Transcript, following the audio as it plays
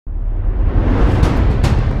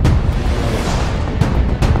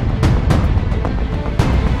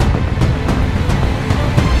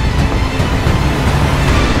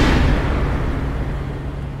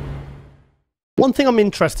One thing I'm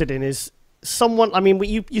interested in is someone, I mean,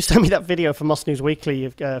 you sent me that video from Moss News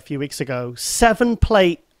Weekly a few weeks ago,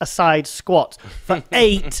 7-plate aside squats for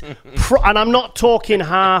 8, and I'm not talking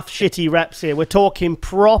half shitty reps here, we're talking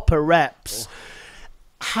proper reps.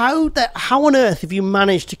 How on earth have you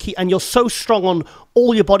managed to keep, and you're so strong on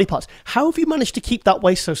all your body parts, how have you managed to keep that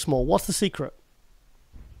waist so small? What's the secret?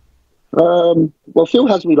 Well, Phil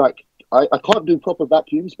has me like, I can't do proper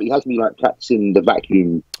vacuums, but he has me like practicing the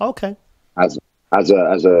vacuum as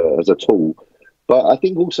a tool. But I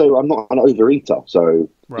think also I'm not an overeater, so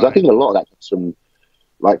right. I think a lot of that comes from,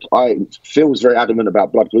 like, Phil's very adamant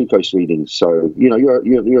about blood glucose readings. So, you know, you're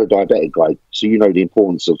a diabetic guy, so you know the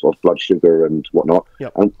importance of blood sugar and whatnot.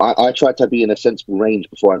 Yep. And I try to be in a sensible range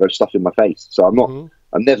before I go stuffing my face. So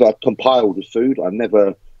I'm never compiled with food. I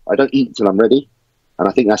don't eat till I'm ready. And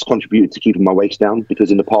I think that's contributed to keeping my waist down,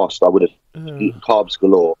 because in the past I would have eaten carbs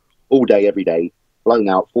galore all day, every day, blown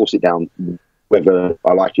out, force it down, whether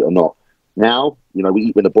I like it or not. Now, you know, we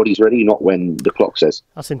eat when the body's ready, not when the clock says.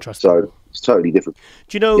 That's interesting. So it's totally different.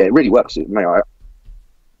 Do you know? Yeah, it really works.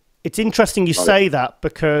 It's interesting you say that,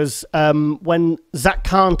 because when Zach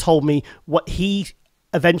Khan told me what he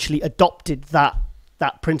eventually adopted that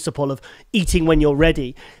principle of eating when you're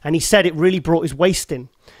ready, and he said it really brought his waist in.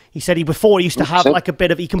 He said he used to have like a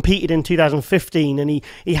bit of, he competed in 2015 and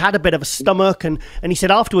he had a bit of a stomach, and he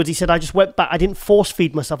said afterwards, he said, I just went back, I didn't force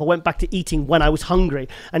feed myself, I went back to eating when I was hungry.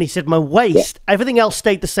 And he said my waist, everything else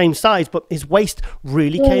stayed the same size, but his waist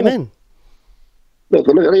really came in. Look,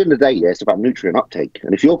 at the end of the day, it's about nutrient uptake.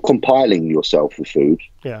 And if you're compiling yourself with food,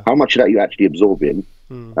 how much of that you're actually absorbing,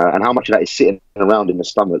 and how much of that is sitting around in the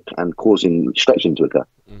stomach and causing stretching to occur.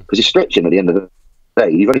 Because it's stretching at the end of the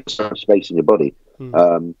day. You've only got so much space in your body.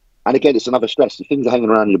 And again, it's another stress. If things are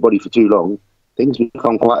hanging around in your body for too long, things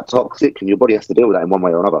become quite toxic, and your body has to deal with that in one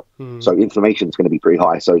way or another. So inflammation is going to be pretty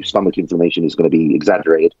high. So stomach inflammation is going to be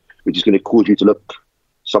exaggerated, which is going to cause you to look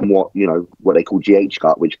somewhat, you know, what they call GH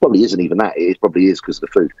gut, which probably isn't even that. It probably is because of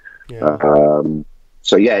the food.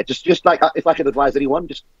 So yeah, just like, if I could advise anyone,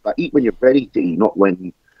 just like, eat when you're ready to eat,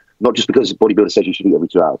 not just because the bodybuilder says you should eat every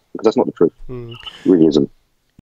 2 hours, because that's not the truth. It really isn't.